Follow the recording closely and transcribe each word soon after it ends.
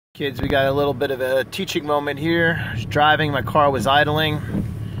Kids, we got a little bit of a teaching moment here. I was driving, my car was idling.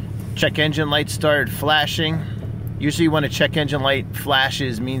 Check engine light started flashing. Usually when a check engine light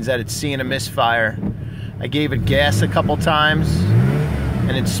flashes means that it's seeing a misfire. I gave it gas a couple times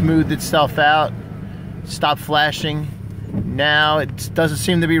and it smoothed itself out, stopped flashing. Now it doesn't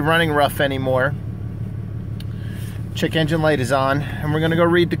seem to be running rough anymore. Check engine light is on and we're gonna go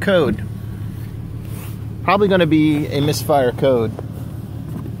read the code. Probably gonna be a misfire code.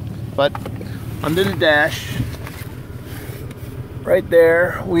 But under the dash, right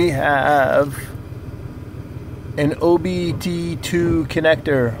there, we have an OBD2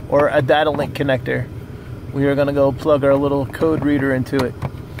 connector, or a data link connector. We are going to go plug our little code reader into it.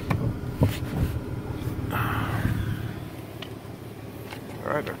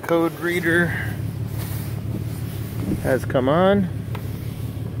 Alright, our code reader has come on.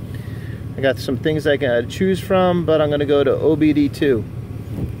 I got some things I can choose from, but I'm going to go to OBD2.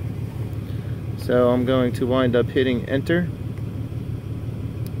 So I'm going to wind up hitting enter.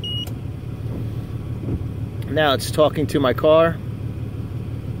 Now it's talking to my car.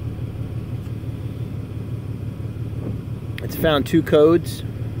 It's found two codes.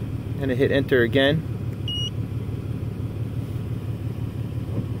 I'm going to hit enter again.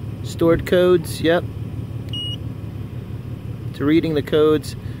 Stored codes, yep. It's reading the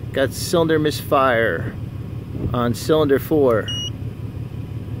codes. Got cylinder misfire on cylinder 4.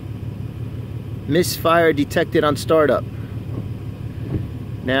 Misfire detected on startup.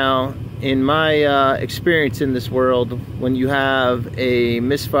 Now, in my experience in this world, when you have a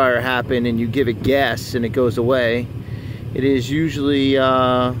misfire happen and you give it gas and it goes away, it is usually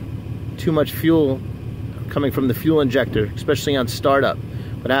too much fuel coming from the fuel injector, especially on startup.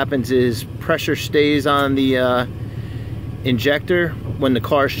 What happens is pressure stays on the injector when the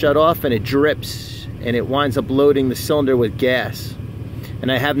car is shut off and it drips and it winds up loading the cylinder with gas.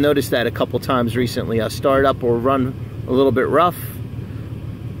 And I have noticed that a couple times recently. I'll start up or run a little bit rough.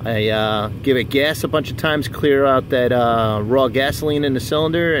 I give it gas a bunch of times, clear out that raw gasoline in the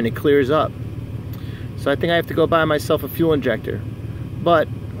cylinder, and it clears up. So I think I have to go buy myself a fuel injector. But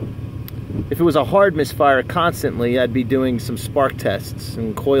if it was a hard misfire constantly, I'd be doing some spark tests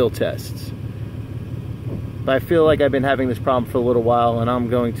and coil tests. But I feel like I've been having this problem for a little while, and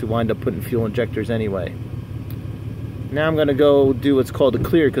I'm going to wind up putting fuel injectors anyway. Now I'm going to go do what's called a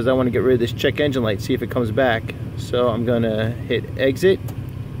clear because I want to get rid of this check engine light, see if it comes back. So I'm going to hit exit.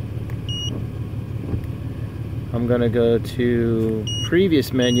 I'm going to go to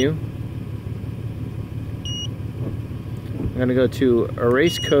previous menu. I'm going to go to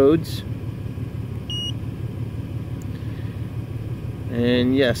erase codes.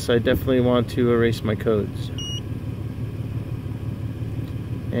 And yes, I definitely want to erase my codes.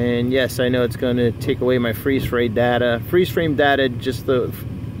 And yes, I know it's going to take away my freeze frame data. Freeze frame data, just so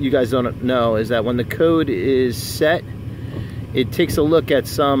you guys don't know, is that when the code is set, it takes a look at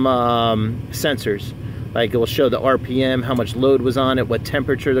some sensors. Like it will show the RPM, how much load was on it, what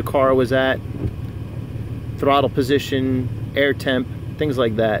temperature the car was at, throttle position, air temp, things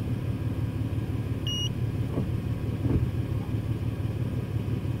like that.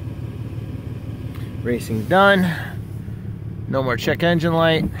 Racing done. No more check engine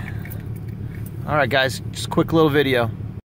light. Alright guys, just a quick little video.